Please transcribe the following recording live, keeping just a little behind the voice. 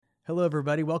Hello,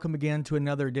 everybody. Welcome again to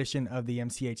another edition of the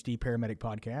MCHD Paramedic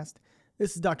Podcast.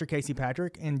 This is Dr. Casey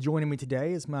Patrick, and joining me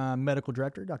today is my medical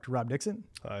director, Dr. Rob Dixon.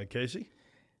 Hi, Casey.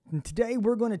 And today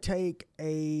we're going to take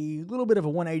a little bit of a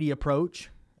 180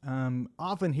 approach.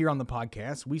 Often here on the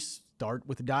podcast, we start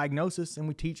with a diagnosis and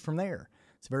we teach from there.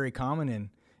 It's very common in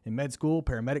med school,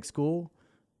 paramedic school.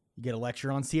 You get a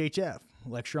lecture on CHF, a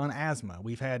lecture on asthma.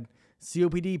 We've had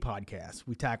COPD podcasts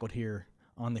we tackled here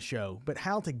on the show. But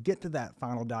how to get to that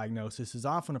final diagnosis is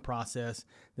often a process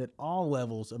that all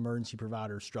levels of emergency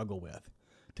providers struggle with.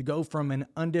 To go from an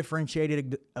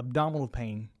undifferentiated abdominal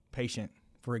pain patient,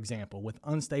 for example, with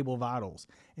unstable vitals,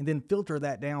 and then filter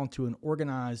that down to an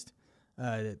organized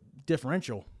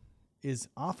differential is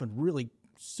often really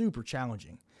super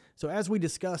challenging. So as we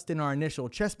discussed in our initial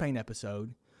chest pain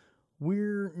episode,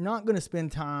 we're not going to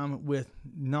spend time with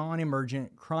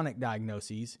non-emergent chronic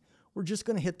diagnoses. We're just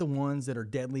going to hit the ones that are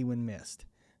deadly when missed.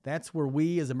 That's where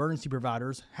we as emergency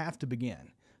providers have to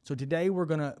begin. So today we're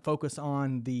going to focus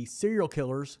on the serial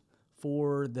killers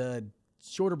for the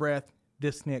short of breath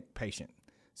dyspneic patient.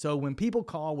 So when people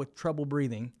call with trouble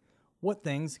breathing, what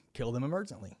things kill them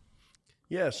emergently?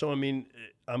 Yeah, so I'm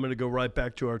going to go right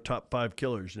back to our top 5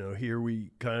 killers. Here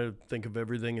we kind of think of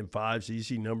everything in fives,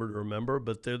 easy number to remember,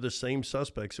 but they're the same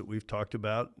suspects that we've talked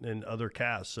about in other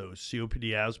casts. So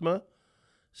COPD asthma,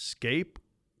 SCAPE,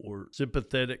 or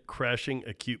sympathetic crashing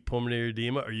acute pulmonary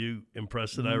edema. Are you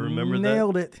impressed that I remember that?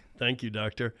 Nailed it. Thank you,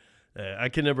 doctor. I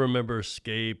can never remember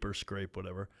SCAPE or scrape,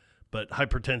 whatever, but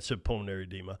hypertensive pulmonary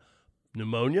edema,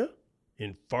 pneumonia,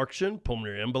 infarction,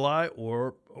 pulmonary emboli,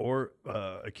 or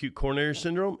acute coronary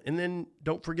syndrome. And then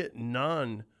don't forget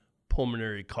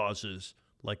non-pulmonary causes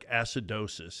like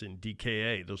acidosis and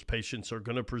DKA. Those patients are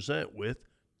going to present with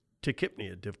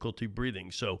tachypnea, difficulty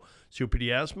breathing. So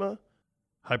COPD asthma,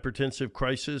 hypertensive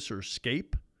crisis or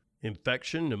SCAPE,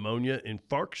 infection, pneumonia,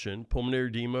 infarction, pulmonary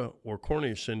edema, or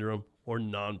coronary syndrome, or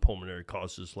non-pulmonary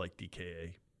causes like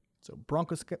DKA. So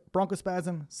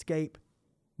bronchospasm, SCAPE,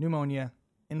 pneumonia,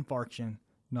 infarction,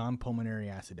 non-pulmonary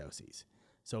acidosis.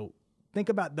 So think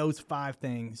about those 5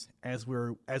 things as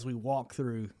we walk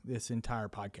through this entire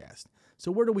podcast.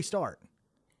 So where do we start?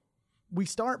 We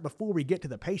start before we get to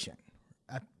the patient.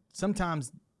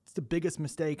 Sometimes it's the biggest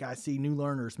mistake I see new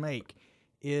learners make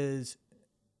is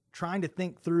trying to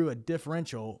think through a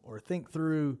differential or think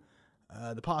through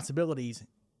the possibilities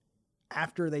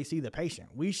after they see the patient.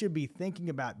 We should be thinking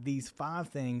about these 5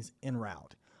 things en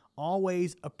route.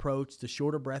 Always approach the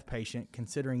short of breath patient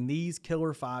considering these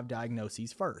killer 5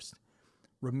 diagnoses first.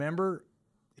 Remember,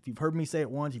 if you've heard me say it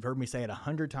once, you've heard me say it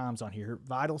 100 times on here,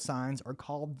 vital signs are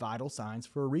called vital signs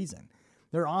for a reason.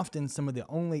 They're often some of the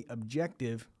only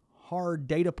objective, hard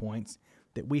data points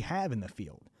that we have in the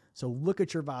field. So look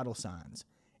at your vital signs.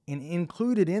 And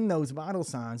included in those vital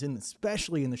signs, and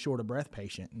especially in the short of breath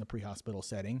patient in the pre-hospital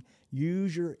setting,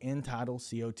 use your end-tidal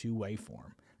CO2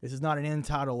 waveform. This is not an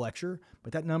end-tidal lecture,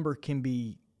 but that number can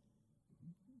be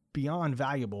beyond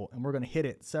valuable, and we're going to hit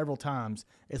it several times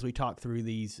as we talk through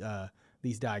these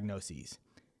diagnoses.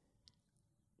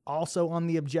 Also on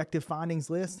the objective findings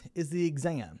list is the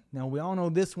exam. Now, we all know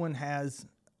this one has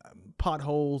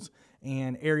potholes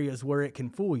and areas where it can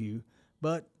fool you,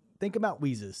 but think about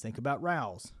wheezes, think about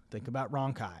rales, think about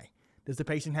rhonchi. Does the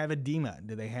patient have edema?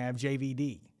 Do they have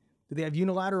JVD? Do they have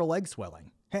unilateral leg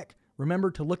swelling? Heck, remember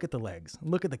to look at the legs,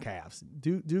 look at the calves,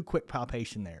 do quick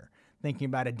palpation there, thinking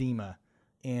about edema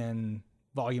in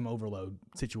volume overload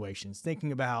situations,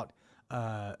 thinking about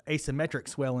asymmetric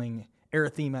swelling,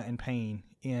 erythema, and pain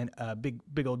in a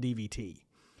big old DVT.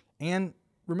 And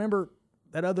remember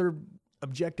that other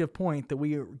objective point that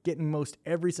we are getting most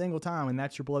every single time, and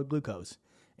that's your blood glucose.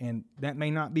 And that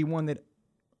may not be one that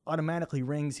automatically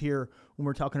rings here when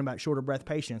we're talking about short of breath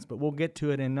patients, but we'll get to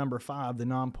it in number 5, the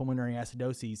non-pulmonary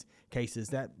acidosis cases.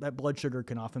 That blood sugar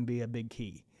can often be a big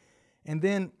key. And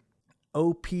then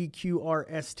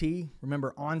OPQRST,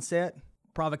 remember onset,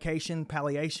 provocation,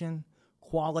 palliation,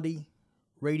 quality,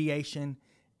 radiation,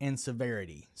 and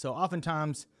severity. So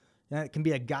oftentimes that can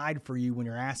be a guide for you when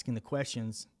you're asking the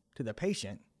questions to the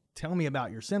patient. Tell me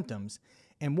about your symptoms.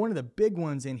 And one of the big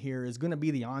ones in here is going to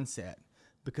be the onset,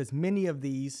 because many of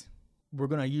these we're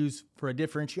going to use for a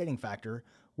differentiating factor,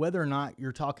 whether or not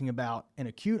you're talking about an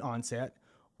acute onset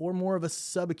or more of a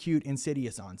subacute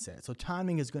insidious onset. So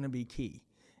timing is going to be key.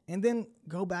 And then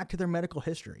go back to their medical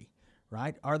history,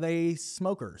 right? Are they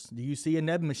smokers? Do you see a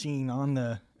neb machine on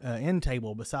the end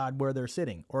table beside where they're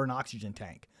sitting, or an oxygen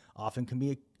tank? Often can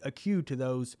be a cue to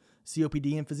those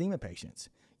COPD emphysema patients.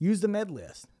 Use the med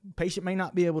list. The patient may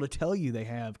not be able to tell you they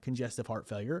have congestive heart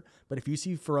failure, but if you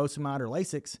see furosemide or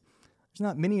Lasix, there's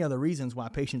not many other reasons why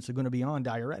patients are going to be on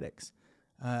diuretics.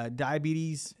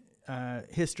 diabetes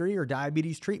history or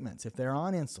diabetes treatments, if they're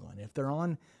on insulin, if they're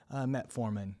on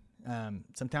metformin.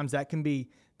 Sometimes that can be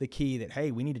the key that,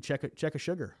 hey, we need to check a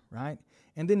sugar, right?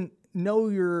 And then know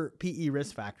your PE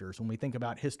risk factors when we think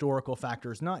about historical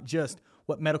factors, not just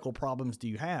what medical problems do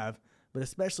you have, but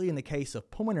especially in the case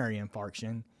of pulmonary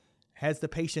infarction, has the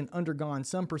patient undergone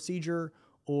some procedure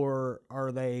or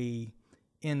are they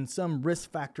in some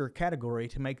risk factor category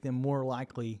to make them more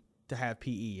likely to have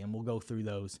PE? And we'll go through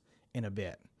those in a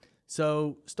bit.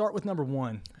 So start with number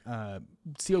one,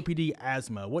 COPD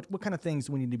asthma. What kind of things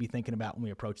do we need to be thinking about when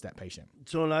we approach that patient?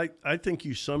 So, and I think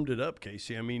you summed it up,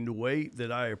 Casey. I mean, the way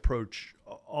that I approach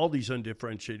all these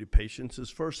undifferentiated patients is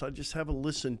first, I just have a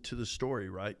listen to the story,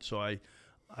 right? So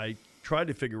I try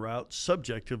to figure out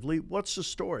subjectively, what's the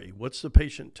story? What's the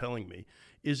patient telling me?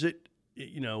 Is it,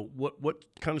 what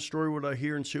kind of story would I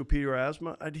hear in COPD or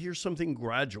asthma? I'd hear something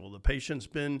gradual. The patient's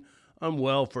been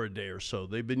unwell for a day or so.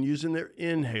 They've been using their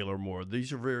inhaler more.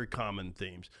 These are very common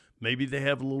themes. Maybe they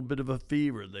have a little bit of a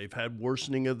fever. They've had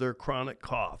worsening of their chronic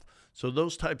cough. So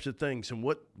those types of things. And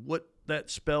what that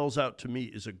spells out to me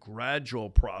is a gradual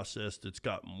process that's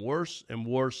gotten worse and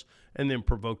worse and then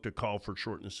provoked a call for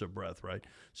shortness of breath, right?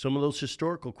 Some of those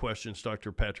historical questions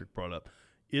Dr. Patrick brought up.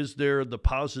 Is there the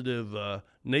positive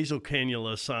nasal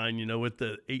cannula sign, with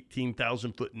the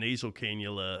 18,000-foot nasal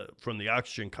cannula from the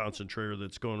oxygen concentrator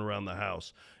that's going around the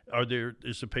house?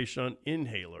 Is the patient on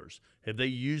inhalers? Have they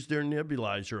used their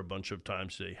nebulizer a bunch of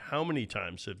times today? How many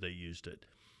times have they used it?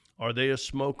 Are they a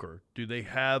smoker? Do they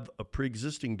have a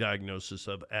pre-existing diagnosis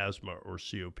of asthma or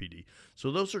COPD? So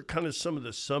those are kind of some of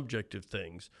the subjective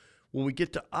things. When we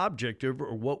get to objective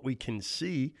or what we can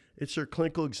see, it's their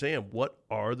clinical exam. What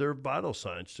are their vital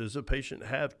signs? Does the patient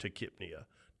have tachypnea?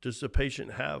 Does the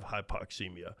patient have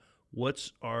hypoxemia?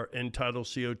 What's our end-tidal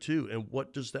CO2? And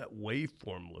what does that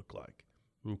waveform look like?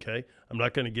 Okay? I'm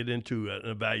not going to get into an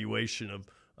evaluation of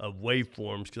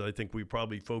waveforms because I think we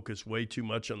probably focus way too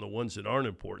much on the ones that aren't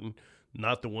important,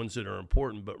 not the ones that are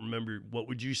important. But remember, what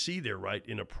would you see there, right?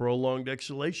 In a prolonged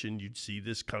exhalation, you'd see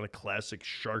this kind of classic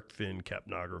shark fin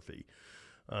capnography.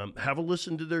 Have a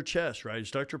listen to their chest, right?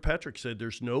 As Dr. Patrick said,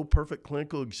 there's no perfect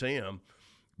clinical exam,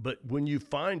 but when you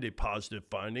find a positive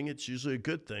finding, it's usually a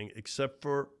good thing, except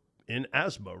for in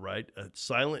asthma, right? A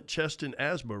silent chest in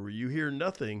asthma where you hear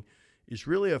nothing is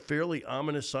really a fairly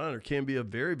ominous sign, or can be a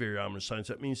very, very ominous sign.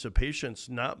 So that means the patient's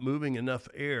not moving enough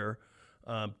air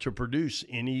to produce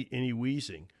any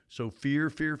wheezing. So fear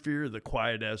the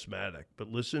quiet asthmatic, but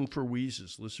listen for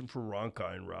wheezes, listen for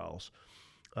rhonchi and rales.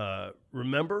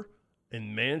 Remember,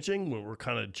 in managing, when we're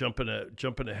kind of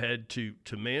jumping ahead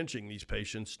to managing these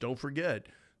patients, don't forget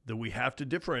that we have to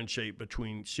differentiate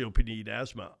between COPD and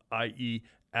asthma, i.e.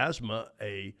 asthma,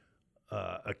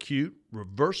 acute,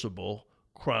 reversible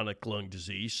chronic lung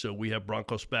disease. So we have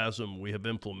bronchospasm, we have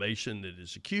inflammation that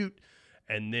is acute,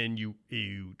 and then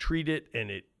you treat it and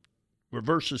it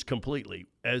reverses completely.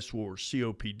 As for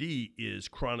COPD is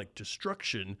chronic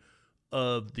destruction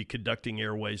of the conducting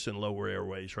airways and lower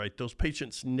airways, right? Those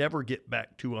patients never get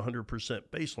back to 100%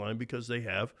 baseline because they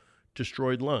have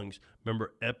destroyed lungs.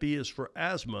 Remember, epi is for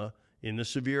asthma in the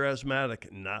severe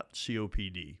asthmatic, not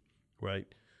COPD, right?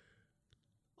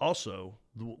 Also,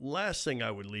 the last thing I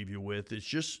would leave you with is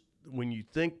just when you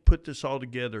put this all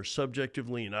together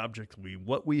subjectively and objectively,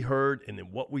 what we heard and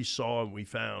then what we saw and we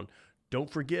found, don't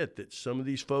forget that some of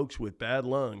these folks with bad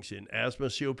lungs in asthma,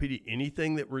 COPD,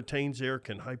 anything that retains air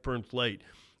can hyperinflate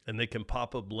and they can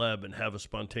pop a bleb and have a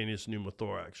spontaneous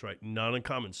pneumothorax, right? Not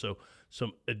uncommon. So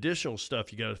some additional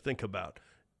stuff you got to think about.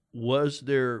 Was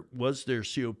their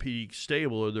COPD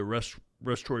stable or their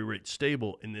respiratory rate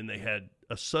stable, and then they had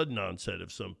a sudden onset of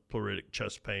some pleuritic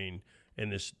chest pain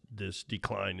and this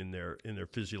decline in their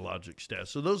physiologic status.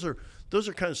 So those are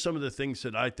kind of some of the things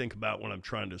that I think about when I'm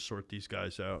trying to sort these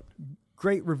guys out.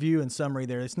 Great review and summary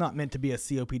there. It's not meant to be a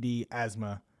COPD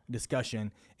asthma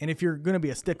discussion. And if you're going to be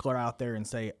a stickler out there and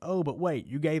say, oh, but wait,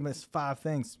 you gave us 5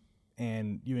 things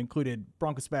and you included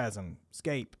bronchospasm,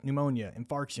 scape, pneumonia,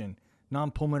 infarction,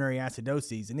 non-pulmonary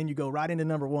acidosis, and then you go right into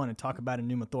number 1 and talk about a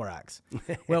pneumothorax.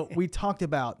 Well, we talked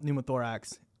about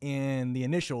pneumothorax in the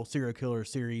initial Serial Killer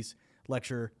series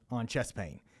lecture on chest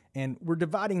pain. And we're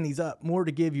dividing these up more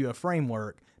to give you a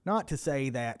framework, not to say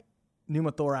that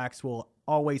pneumothorax will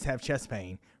always have chest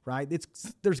pain, right?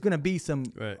 There's going to be some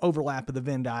overlap of the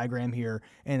Venn diagram here,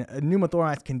 and a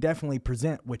pneumothorax can definitely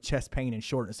present with chest pain and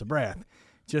shortness of breath.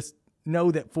 Just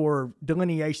know that for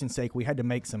delineation's sake, we had to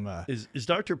make some. Is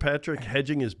Dr. Patrick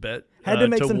hedging his bet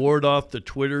to ward off the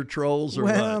Twitter trolls? Or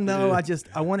well, what? No,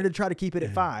 I wanted to try to keep it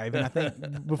at 5, and I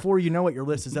think before you know it, your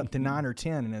list is up to 9 or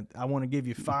 10, and I want to give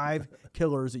you 5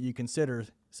 killers that you consider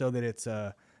so that it's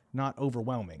not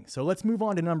overwhelming. So let's move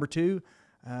on to number 2.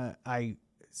 I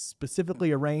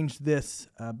specifically arranged this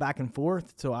back and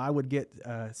forth, so I would get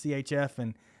CHF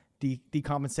and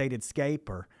decompensated SCAPE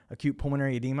or acute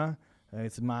pulmonary edema.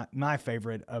 It's my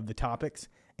favorite of the topics.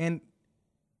 And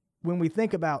when we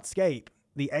think about SCAPE,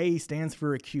 the A stands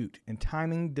for acute, and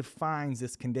timing defines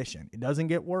this condition. It doesn't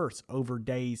get worse over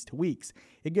days to weeks.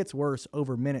 It gets worse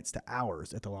over minutes to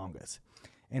hours at the longest.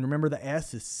 And remember, the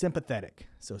S is sympathetic.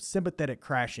 So sympathetic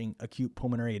crashing acute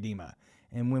pulmonary edema.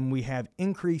 And when we have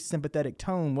increased sympathetic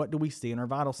tone, what do we see in our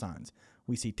vital signs?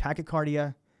 We see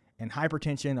tachycardia and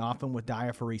hypertension, often with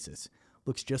diaphoresis.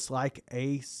 Looks just like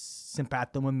a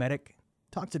sympathomimetic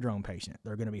toxidrome patient.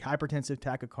 They're going to be hypertensive,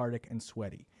 tachycardic, and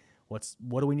sweaty.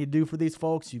 What do we need to do for these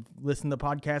folks? You've listened to the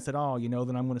podcast at all, you know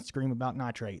that I'm going to scream about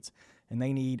nitrates. And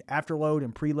they need afterload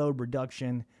and preload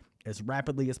reduction as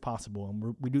rapidly as possible.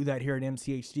 And we do that here at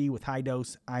MCHD with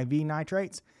high-dose IV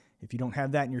nitrates. If you don't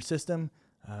have that in your system,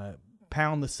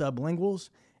 pound the sublinguals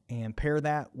and pair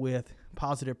that with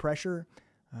positive pressure.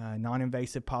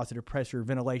 Non-invasive positive pressure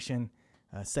ventilation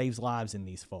saves lives in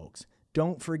these folks.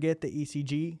 Don't forget the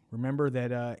ECG. Remember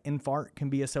that infarct can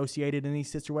be associated in these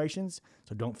situations,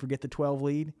 so don't forget the 12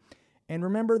 lead. And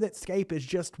remember that SCAPE is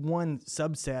just one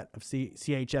subset of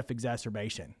CHF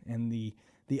exacerbation, and the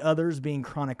others being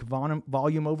chronic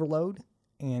volume overload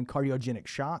and cardiogenic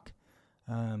shock.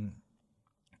 The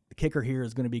kicker here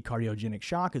is going to be cardiogenic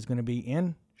shock is going to be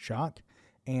in shock,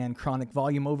 and chronic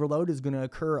volume overload is going to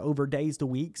occur over days to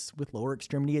weeks with lower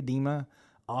extremity edema,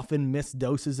 often missed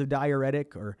doses of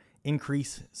diuretic or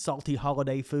increased salty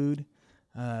holiday food.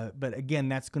 But again,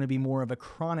 that's going to be more of a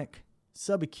chronic,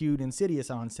 subacute, insidious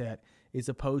onset as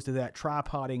opposed to that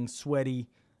tripoding, sweaty,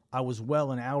 I was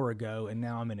well an hour ago and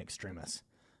now I'm in extremis.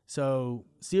 So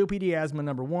COPD asthma,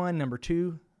 number 1. Number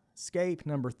 2, SCAPE.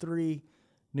 Number 3,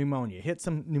 pneumonia. Hit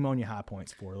some pneumonia high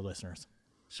points for the listeners.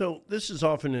 So this is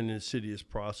often an insidious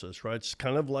process, right? It's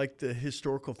kind of like the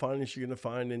historical findings you're going to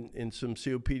find in some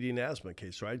COPD and asthma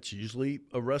case, right? It's usually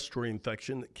a respiratory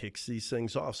infection that kicks these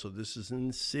things off. So this is an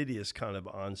insidious kind of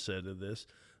onset of this.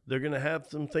 They're going to have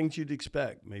some things you'd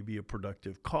expect, maybe a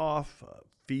productive cough,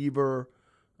 fever.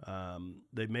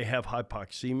 They may have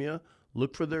hypoxemia.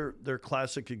 Look for their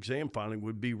classic exam finding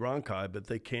would be rhonchi, but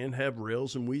they can have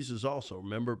rales and wheezes also.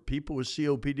 Remember, people with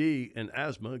COPD and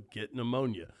asthma get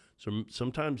pneumonia. So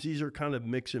sometimes these are kind of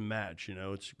mix and match. You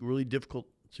know, it's really difficult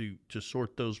to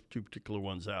sort those two particular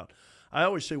ones out. I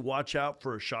always say watch out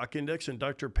for a shock index, and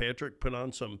Dr. Patrick put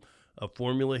on a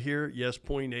formula here. Yes,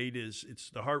 0.8 it's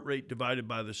the heart rate divided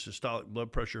by the systolic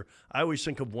blood pressure. I always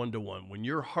think of 1-to-1. When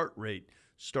your heart rate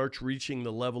starts reaching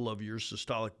the level of your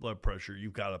systolic blood pressure,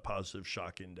 you've got a positive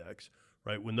shock index,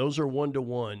 right? When those are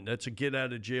 1-to-1, that's a get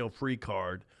out of jail free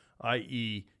card,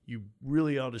 i.e., you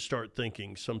really ought to start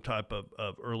thinking some type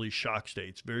of early shock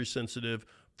states. Very sensitive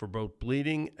for both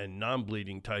bleeding and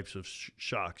non-bleeding types of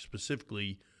shock,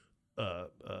 specifically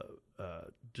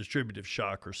distributive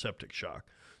shock or septic shock.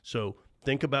 So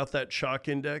think about that shock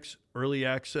index. Early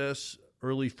access,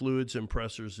 early fluids and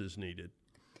pressors is needed.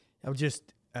 I'll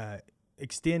just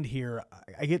extend here.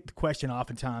 I get the question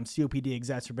oftentimes, COPD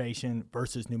exacerbation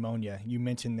versus pneumonia. You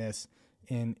mentioned this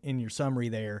in your summary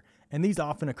there, and these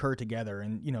often occur together.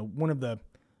 And, you know, one of the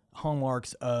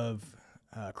hallmarks of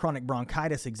chronic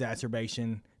bronchitis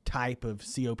exacerbation type of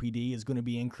COPD is going to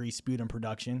be increased sputum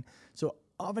production. So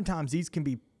oftentimes these can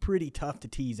be pretty tough to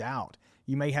tease out.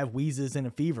 You may have wheezes and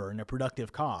a fever and a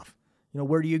productive cough. You know,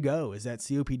 where do you go? Is that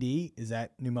COPD? Is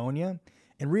that pneumonia?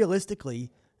 And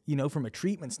realistically, you know, from a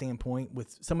treatment standpoint,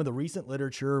 with some of the recent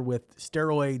literature with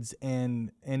steroids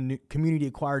and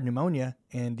community-acquired pneumonia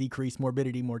and decreased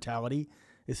morbidity, mortality,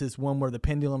 this is one where the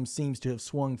pendulum seems to have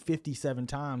swung 57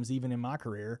 times, even in my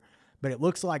career. But it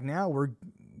looks like now we're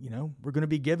going to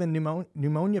be giving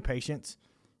pneumonia patients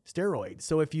steroids.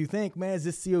 So if you think, man, is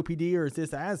this COPD or is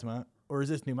this asthma or is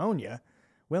this pneumonia?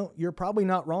 Well, you're probably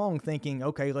not wrong thinking,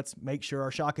 okay, let's make sure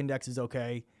our shock index is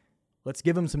okay. Let's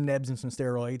give them some nebs and some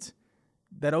steroids.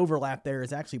 That overlap there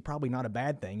is actually probably not a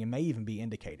bad thing and may even be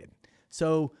indicated.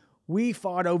 So we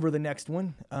fought over the next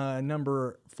one,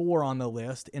 number 4 on the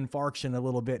list, infarction, a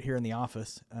little bit here in the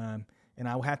office. And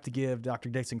I will have to give Dr.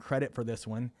 Dixon credit for this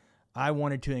one. I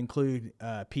wanted to include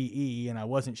PE, and I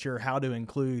wasn't sure how to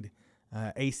include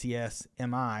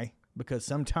ACS-MI because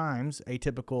sometimes a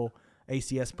typical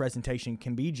ACS presentation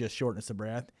can be just shortness of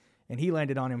breath, and he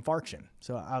landed on infarction.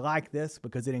 So I like this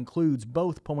because it includes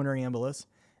both pulmonary embolus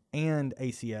and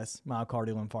ACS,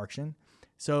 myocardial infarction.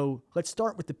 So let's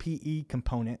start with the PE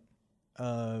component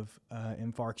of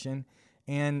infarction.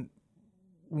 And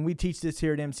when we teach this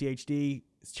here at MCHD,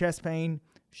 it's chest pain,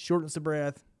 shortness of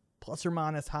breath, plus or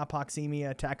minus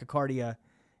hypoxemia, tachycardia,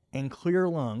 and clear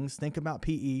lungs, think about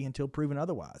PE until proven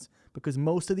otherwise, because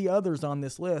most of the others on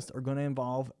this list are going to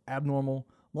involve abnormal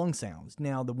lung sounds.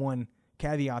 Now, the one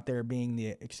caveat there being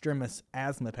the extremis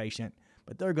asthma patient,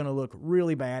 but they're going to look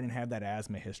really bad and have that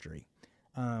asthma history.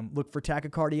 Look for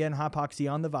tachycardia and hypoxia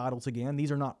on the vitals again.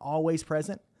 These are not always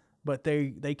present, but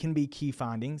they can be key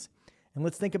findings. And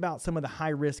let's think about some of the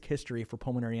high-risk history for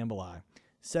pulmonary emboli.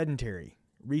 Sedentary,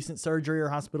 recent surgery or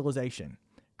hospitalization,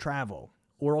 travel,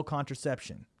 oral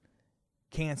contraception,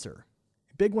 cancer.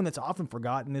 A big one that's often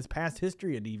forgotten is past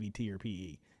history of DVT or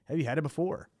PE. Have you had it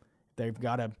before? If they've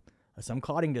got some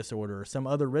clotting disorder or some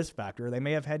other risk factor, they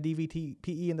may have had DVT,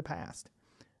 PE in the past.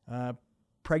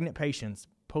 Pregnant patients,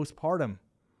 postpartum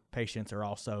patients are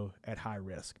also at high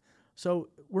risk. So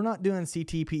we're not doing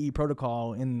CT-PE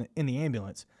protocol in the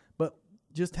ambulance, but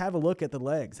just have a look at the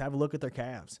legs, have a look at their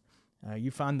calves.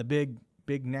 You find the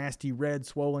big, nasty, red,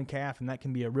 swollen calf, and that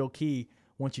can be a real key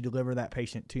once you deliver that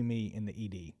patient to me in the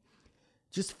ED.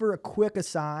 Just for a quick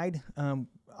aside,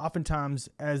 oftentimes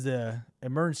as a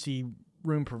emergency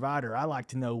room provider, I like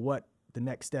to know what the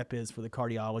next step is for the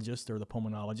cardiologist or the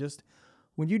pulmonologist.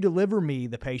 When you deliver me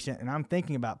the patient and I'm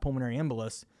thinking about pulmonary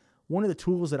embolus, one of the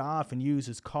tools that I often use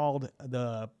is called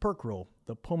the PERC rule,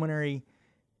 the Pulmonary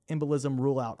Embolism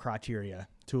Rule Out Criteria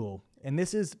tool. And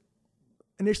this is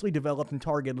initially developed and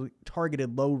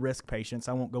targeted low-risk patients.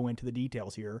 I won't go into the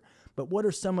details here, but what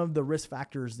are some of the risk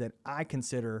factors that I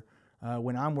consider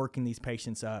when I'm working these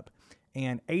patients up?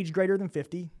 And age greater than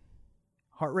 50,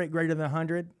 heart rate greater than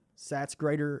 100, heart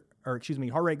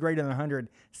rate greater than 100,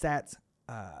 SATs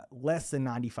less than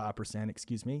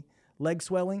 95%, leg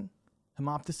swelling,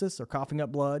 hemoptysis or coughing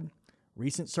up blood,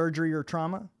 recent surgery or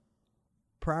trauma,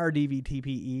 prior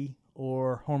DVT-PE,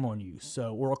 or hormone use,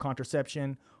 so oral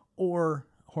contraception or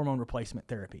hormone replacement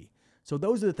therapy. So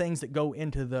those are the things that go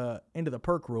into the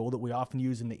PERC rule that we often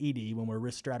use in the ED when we're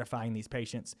risk stratifying these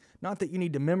patients. Not that you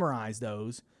need to memorize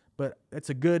those, but it's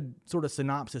a good sort of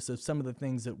synopsis of some of the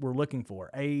things that we're looking for: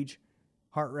 age,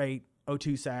 heart rate,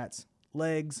 O2 sats,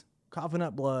 legs, coughing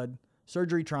up blood,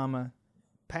 surgery trauma,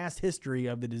 past history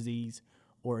of the disease,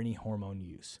 or any hormone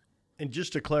use. And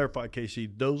just to clarify, Casey,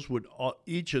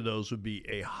 each of those would be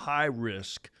a high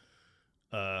risk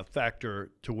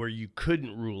factor to where you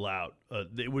couldn't rule out.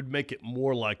 It would make it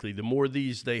more likely. The more of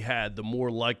these they had, the more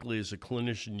likely as a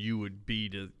clinician you would be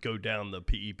to go down the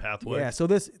PE pathway. Yeah.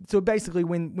 So basically,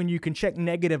 when you can check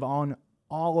negative on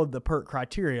all of the PERC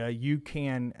criteria, you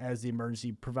can, as the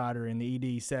emergency provider in the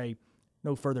ED, say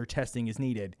no further testing is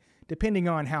needed. Depending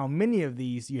on how many of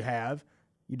these you have,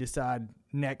 you decide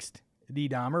next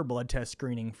D-dimer, blood test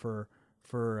screening for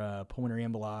pulmonary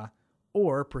emboli,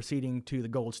 or proceeding to the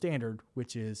gold standard,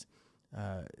 which is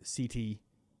CT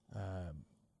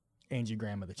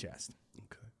angiogram of the chest.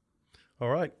 Okay. All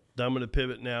right. Now I'm going to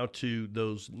pivot now to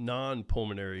those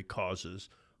non-pulmonary causes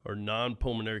or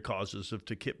non-pulmonary causes of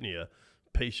tachypnea.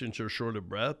 Patients are short of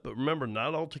breath, but remember,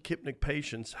 not all tachypnic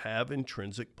patients have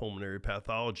intrinsic pulmonary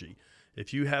pathology.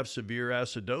 If you have severe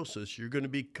acidosis, you're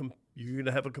going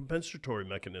to have a compensatory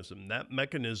mechanism. That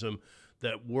mechanism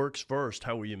that works first,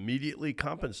 how we immediately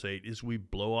compensate, is we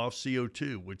blow off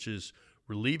CO2, which is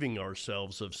relieving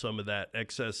ourselves of some of that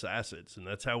excess acids, and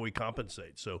that's how we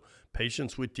compensate. So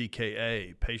patients with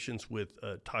DKA, patients with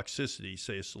toxicity,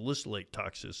 say a salicylate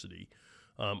toxicity,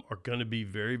 are going to be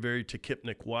very, very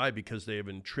tachypnic. Why? Because they have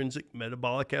intrinsic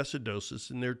metabolic acidosis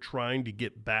and they're trying to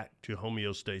get back to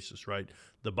homeostasis, right?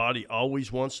 The body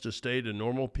always wants to stay at a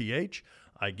normal pH.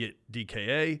 I get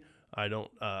DKA, I don't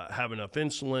have enough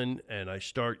insulin, and I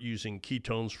start using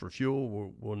ketones for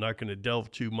fuel. We're not going to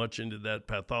delve too much into that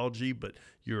pathology, but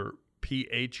your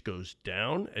pH goes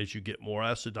down as you get more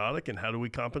acidotic. And how do we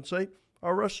compensate?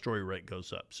 Our respiratory rate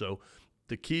goes up. So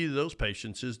the key to those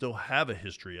patients is they'll have a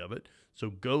history of it. So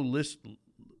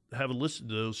have a listen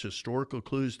to those historical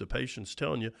clues the patient's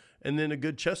telling you, and then a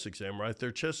good chest exam, right?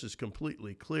 Their chest is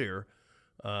completely clear,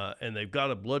 and they've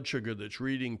got a blood sugar that's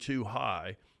reading too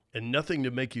high, and nothing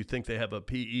to make you think they have a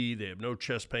PE, they have no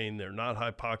chest pain, they're not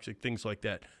hypoxic, things like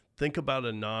that. Think about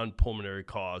a non-pulmonary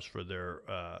cause for their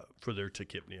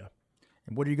tachypnea.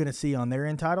 And what are you going to see on their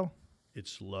end title?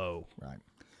 It's low. Right.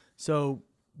 So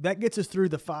that gets us through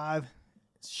the 5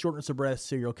 shortness of breath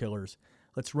serial killers.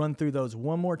 Let's run through those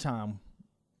one more time.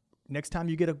 Next time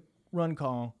you get a run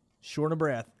call, short of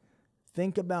breath,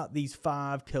 think about these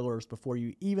 5 killers before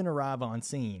you even arrive on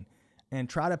scene, and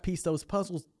try to piece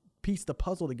the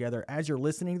puzzle together as you're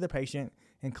listening to the patient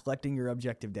and collecting your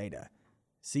objective data.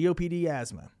 COPD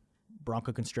asthma,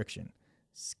 bronchoconstriction.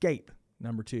 SCAPE,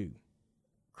 number 2,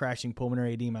 crashing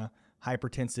pulmonary edema,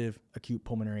 hypertensive acute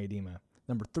pulmonary edema.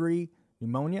 Number 3,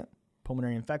 pneumonia,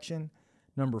 pulmonary infection.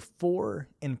 Number 4,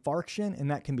 infarction,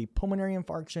 and that can be pulmonary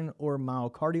infarction or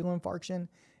myocardial infarction.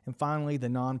 And finally, the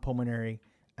non-pulmonary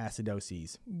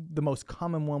acidoses. The most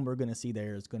common one we're going to see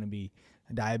there is going to be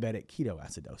diabetic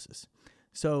ketoacidosis.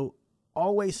 So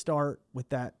always start with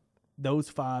those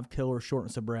 5 killer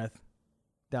shortness of breath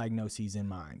diagnoses in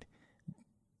mind.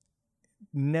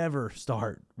 Never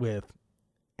start with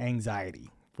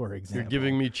anxiety, for example. You're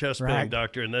giving me chest pain, Right.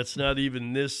 doctor, and that's not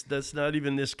even this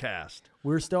cast.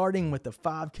 We're starting with the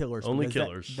 5 killers. Only because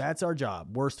killers. That's our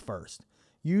job. Worst first.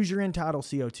 Use your end-tidal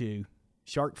CO2.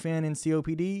 Shark fin in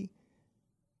COPD,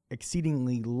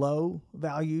 exceedingly low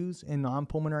values in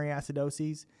non-pulmonary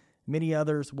acidoses. Many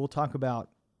others. We'll talk about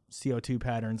CO2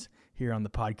 patterns here on the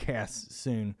podcast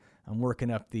soon. I'm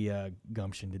working up the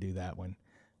gumption to do that one.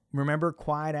 Remember,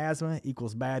 quiet asthma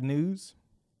equals bad news.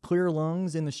 Clear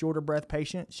lungs in the shorter breath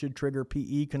patient should trigger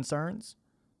PE concerns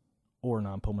or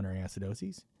non-pulmonary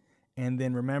acidoses. And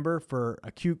then remember, for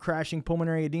acute crashing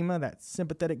pulmonary edema, that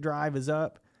sympathetic drive is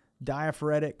up,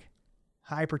 diaphoretic,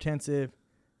 hypertensive,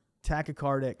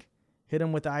 tachycardic. Hit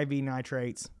them with IV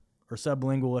nitrates or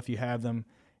sublingual if you have them.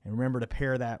 And remember to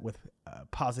pair that with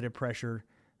positive pressure,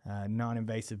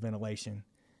 non-invasive ventilation.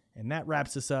 And that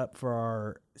wraps us up for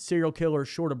our serial killer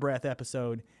short of breath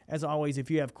episode. As always, if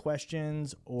you have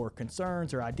questions or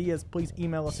concerns or ideas, please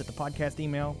email us at the podcast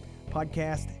email,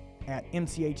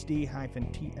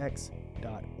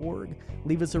 podcast@mchd-tx.org.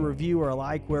 Leave us a review or a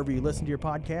like wherever you listen to your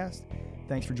podcast.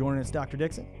 Thanks for joining us, Dr.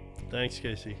 Dixon. Thanks,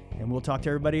 Casey. And we'll talk to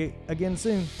everybody again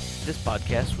soon. This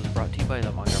podcast was brought to you by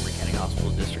the Montgomery County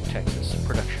Hospital District, Texas.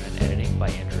 Production and editing by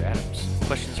Andrew Adams.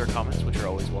 Questions or comments, which are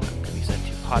always welcome, can be sent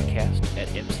to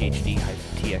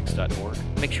podcast@mchd-tx.org.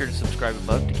 Make sure to subscribe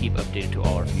above to keep updated to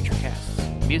all our future casts.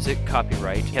 Music,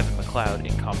 copyright, Kevin MacLeod,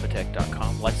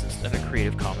 Incompetech.com, licensed under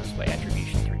Creative Commons by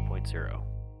Attribution 3.0.